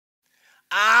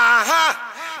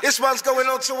This one's going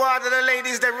out to all of the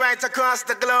ladies that right across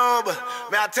the globe.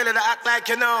 May I tell you to act like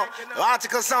you know. The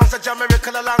article sounds such a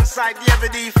miracle alongside the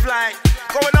everyday flight.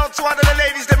 Going out to all of the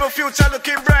ladies that my future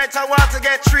looking bright. I want to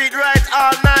get treated right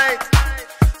all night.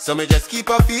 So me just keep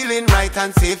her feeling right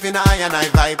and safe in I and I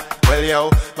vibe. Well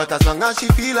yo, but as long as she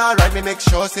feel alright, me make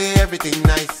sure say everything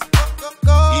nice.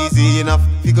 Easy enough,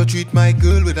 you go treat my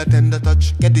girl with a tender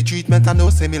touch. Get the treatment, I know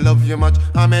say me love you much.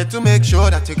 I'm here to make sure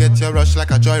that you get your rush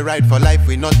like a joyride for life.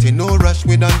 We not in no rush,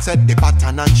 we done set the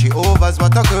pattern and she overs.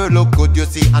 What a girl look good, you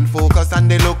see, and focus and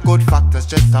they look good. Factors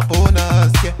just a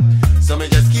bonus, yeah. So me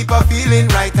just keep her feeling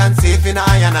right and safe in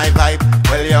I and I vibe.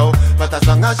 Well yo, but as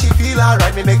long as she feel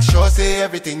alright, me make sure say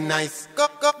everything nice. Go,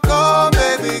 go, go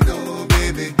baby,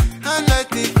 and let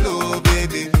it flow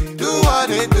baby. Do what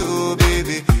it do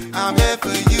baby, I'm here for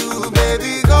you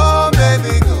baby. Go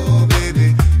baby,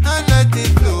 and let it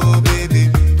flow baby.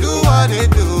 Do what it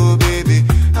do baby,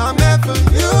 I'm here for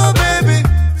you baby.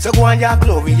 So go on your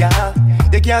Gloria,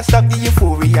 they can't stop the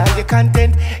euphoria. Your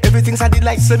content, everything's solid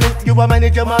like cement. You a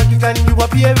manager market and you a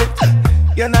parent.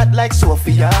 You're not like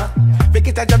Sophia, make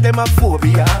it a job them a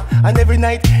phobia. And every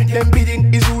night them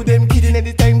bidding is who them kidding.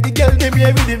 Anytime the girl them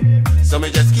hear rhythm. So me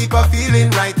just keep her feeling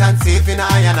right and safe in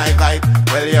I and I vibe.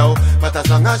 Well yo, but as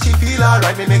long as she feel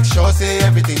alright, me make sure say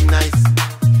everything nice.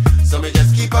 So me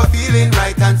just keep her feeling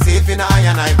right and safe in I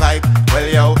and I vibe. Well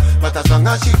yo, but as long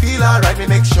as she feel alright, me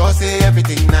make sure say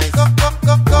everything nice. Go, go,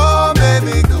 go, go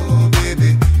baby,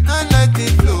 and let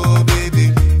it flow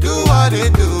baby. Do what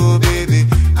it do baby,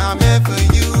 I'm here for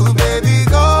you baby.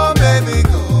 Go baby,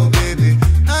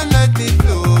 and let it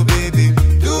flow baby.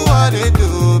 Do what it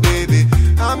do baby,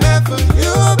 I'm here for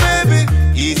you baby.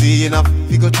 Easy enough,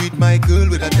 you go treat my girl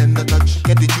with a tender touch.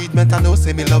 Get the treatment, I know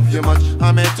say me love you much.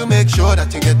 I'm here to make sure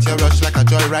that you get your rush like a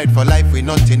joyride for life. We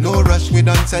not in no rush, we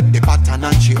done set the pattern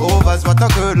and she overs. What a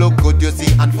girl look good, you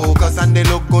see, and focus and they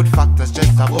look good. Factors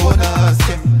just a bonus,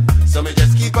 yeah. So me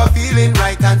just keep her feeling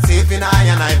right and safe in I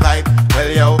and I vibe. Well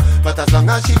yo, but as long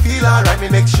as she feel alright, me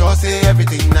make sure say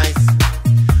everything nice.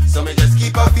 So me just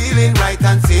keep her feeling right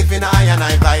and safe in I and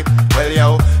I vibe. Well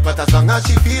yo, but as long as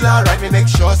she feel alright, me make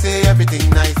sure say everything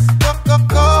nice.